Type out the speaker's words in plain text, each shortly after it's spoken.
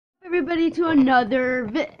everybody to another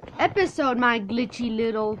episode, my glitchy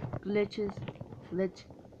little glitch,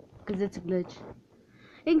 because it's a glitch.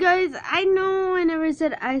 And guys, I know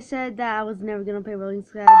I said that I was never gonna play Rolling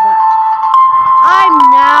Sky, but I'm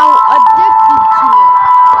now addicted to it.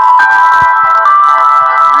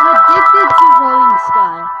 I'm addicted to Rolling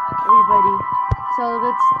Sky, everybody. So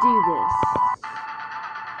let's do this.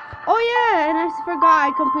 Oh yeah, and I forgot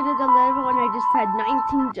I completed the level and I just had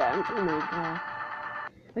 19 gems. Oh my god.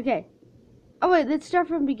 Okay. Oh wait, let's start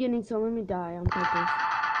from the beginning, so let me die on purpose.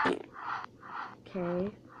 Okay.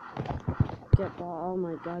 Get ball. Oh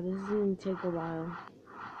my god, this is gonna take a while.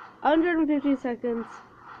 150 seconds.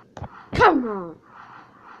 Come on!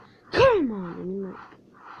 Come on! I mean, like...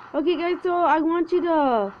 Okay guys, so I want you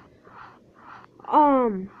to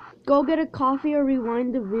go get a coffee or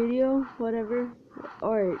rewind the video, whatever.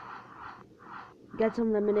 Or get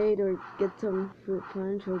some lemonade, or get some fruit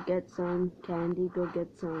punch, or get some candy, go get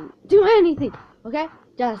some... Do anything! Okay?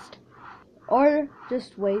 Or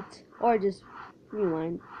just wait, or just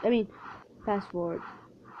rewind. I mean, fast forward.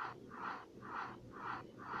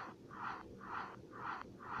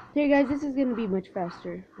 Here guys, this is gonna be much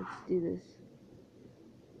faster. Let's do this.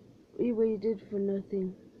 We waited for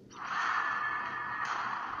nothing.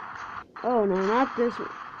 Oh no, not this one.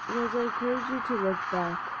 Because I encourage you to look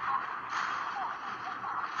back.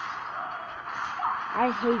 I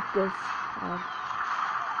hate this.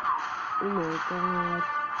 Oh my god.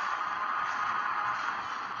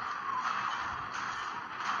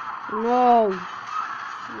 No.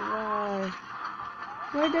 Why?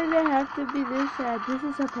 Why does it have to be this sad? This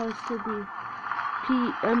is supposed to be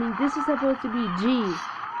this is supposed to be G.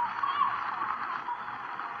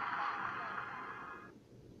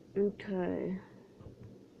 Okay.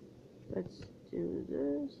 Let's do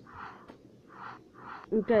this.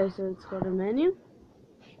 Okay, so let's go to menu.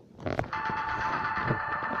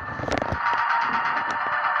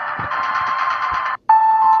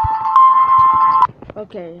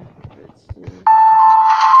 Okay, let's see.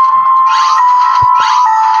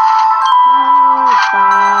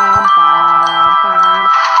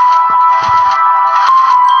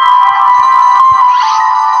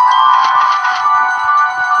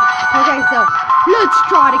 Okay, so let's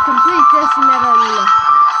try to complete this level.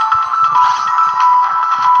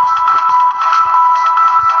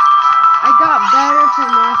 I got better from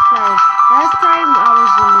last time. Last time I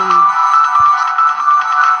was in the lead.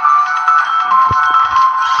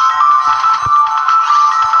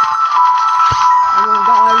 Oh my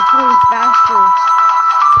god, it's going faster.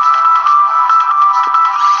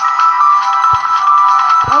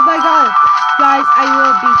 Oh my god. Guys, I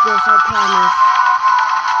will beat this, I promise.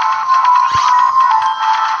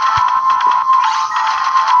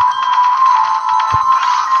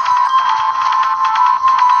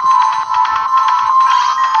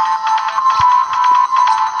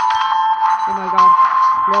 Oh my god.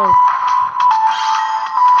 No.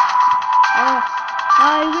 Oh,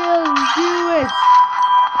 I will do it.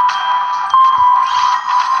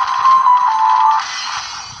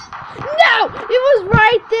 No! It was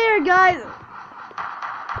right there, guys.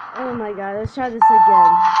 Oh my god, let's try this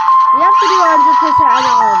again. We have to do 100% on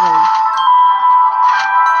all of them.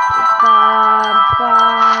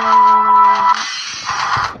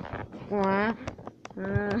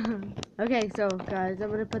 Okay, so guys, I'm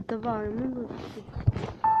gonna put the volume.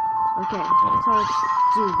 Okay, so let's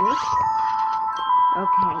do this.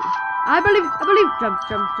 Okay, I believe, jump.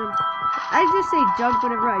 I just say jump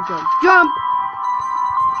whenever I jump.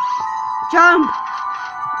 Jump!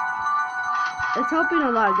 It's helping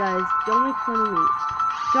a lot, guys. Don't make fun of me.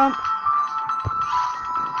 Jump.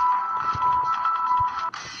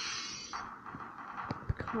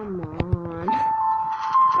 Come on.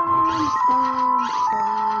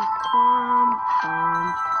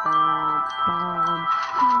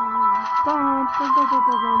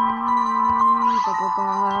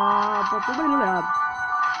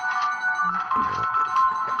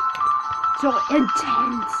 So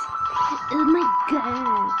intense. Oh my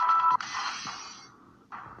god.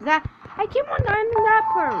 I keep on dying in that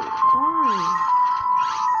part. Why?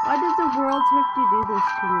 Why does the world have to do this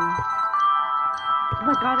to me? Oh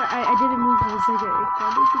my god, I didn't move for a second.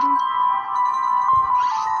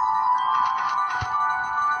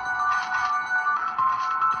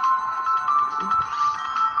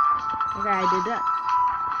 Okay, I did that.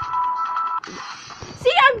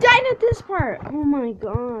 See, I'm dying at this part. Oh my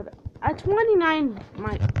god. At 29,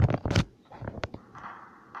 my...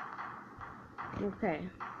 Okay.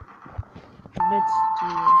 Let's do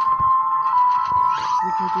this. We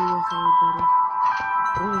can do this, everybody.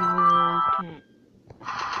 Okay.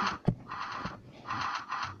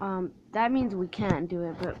 That means we can't do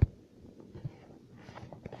it, but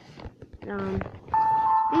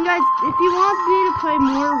And guys, if you want me to play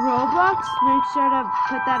more Roblox, make sure to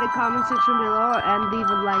put that in the comment section below and leave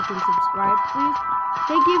a like and subscribe, please.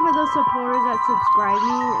 Thank you for those supporters that subscribe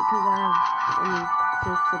me, because I have only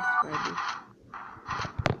 6 subscribers.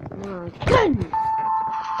 Oh, goodness!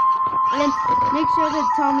 And make sure to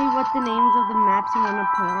tell me what the names of the maps you want to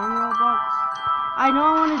put on Roblox. I know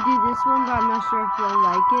I want to do this one, but I'm not sure if you'll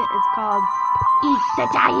like it. It's called Eat the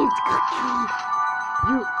Giant Cookie.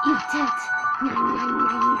 You eat it.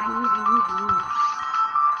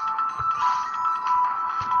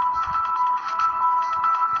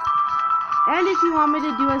 And if you want me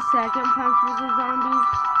to do a second Plants vs. Zombies,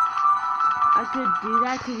 I could do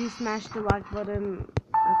that because you smashed the like button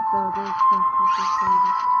at the other Plants vs.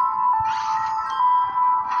 Zombies.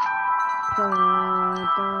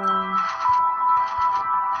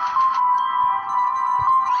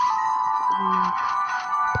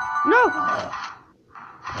 No!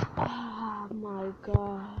 Oh my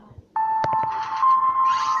god.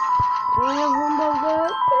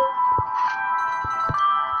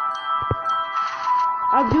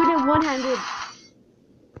 I'm doing it one-handed.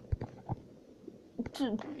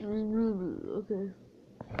 Okay.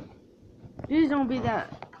 Please don't be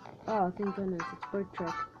that. Oh, thank goodness. It's Bird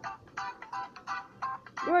Trick.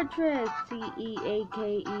 Bird Trick.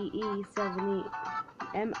 CEAKEE 78.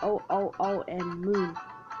 MOOON. Moon.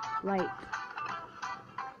 Light.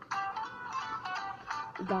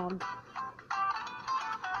 Dog.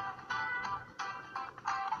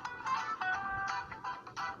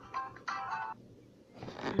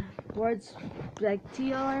 Words like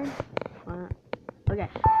TR. Okay.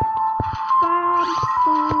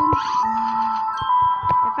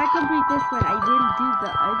 If I complete this one, I didn't do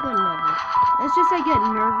the other level. It's just I get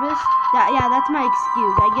nervous. Yeah, that's my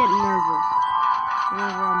excuse. I get nervous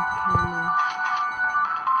whenever I'm counting.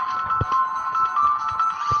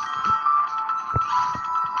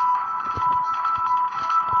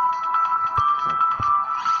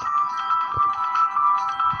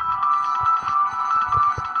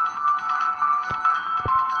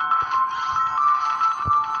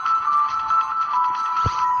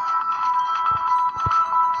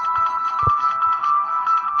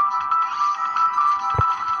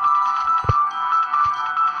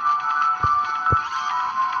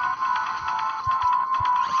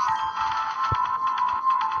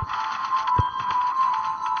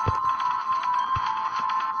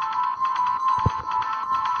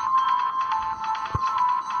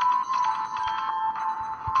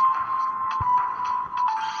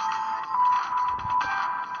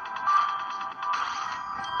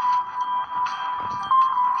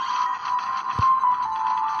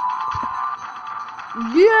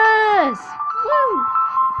 Yes! Woo!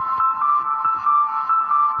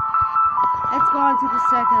 Let's go on to the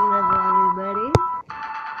second level, everybody.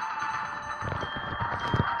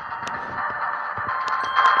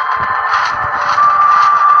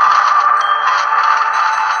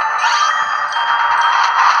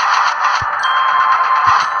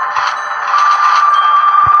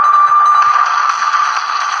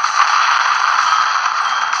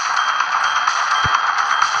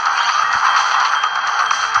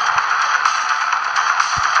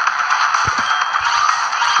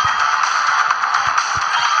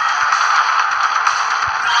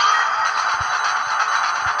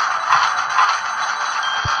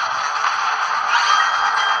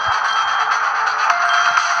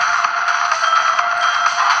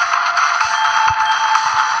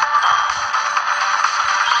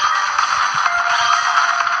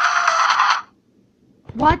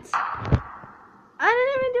 What? I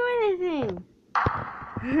didn't even do anything.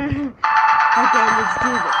 Okay, let's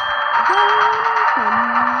do this.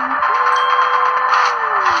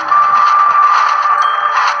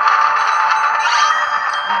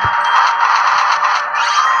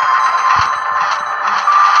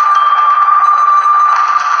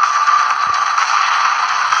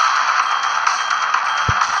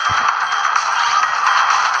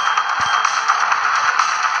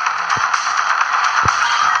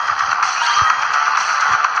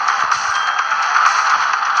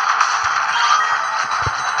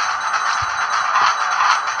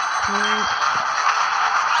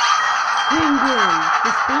 Penguins.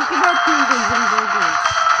 Just think about penguins and burgers.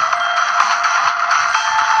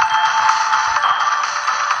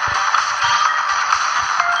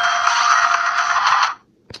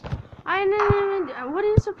 I didn't even. What are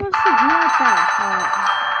you supposed to do at that part?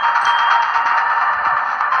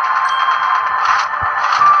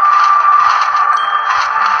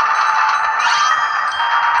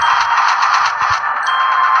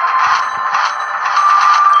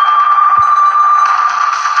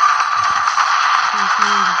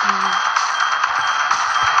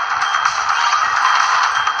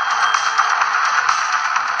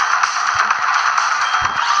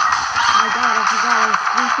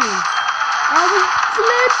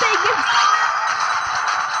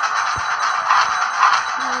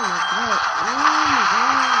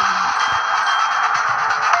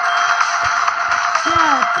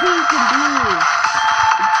 Pink and blue.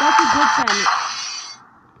 That's a good sign.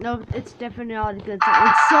 No, it's definitely not a good sign.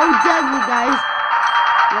 It's so deadly, guys.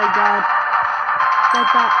 Oh my God. I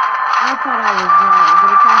thought I was wrong, but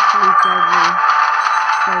it's actually deadly.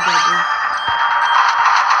 So deadly.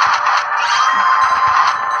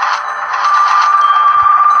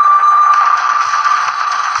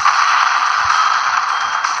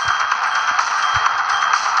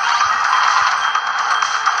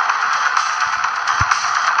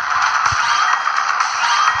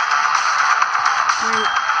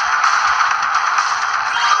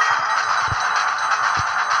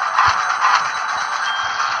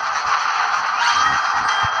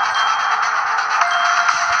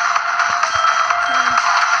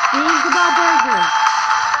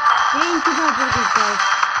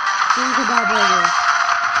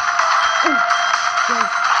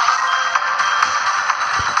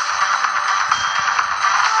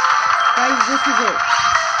 Guys, this is it.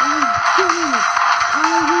 I'm doing it. I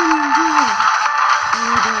will do it. Oh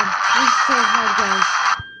my God, this is so hard, guys.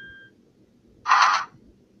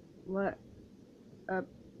 What?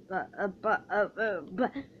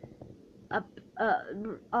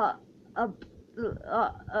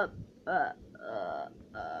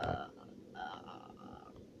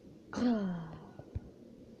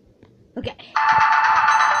 Okay.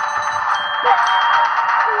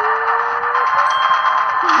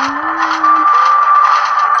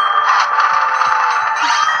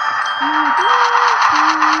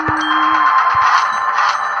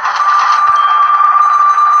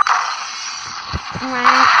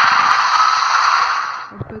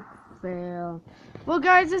 Epic fail. Well,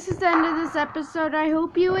 guys, this is the end of this episode. I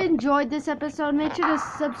hope you enjoyed this episode. Make sure to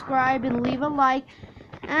subscribe and leave a like,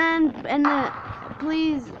 and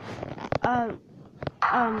please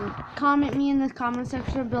comment me in the comment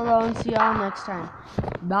section below, and see y'all next time.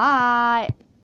 Bye.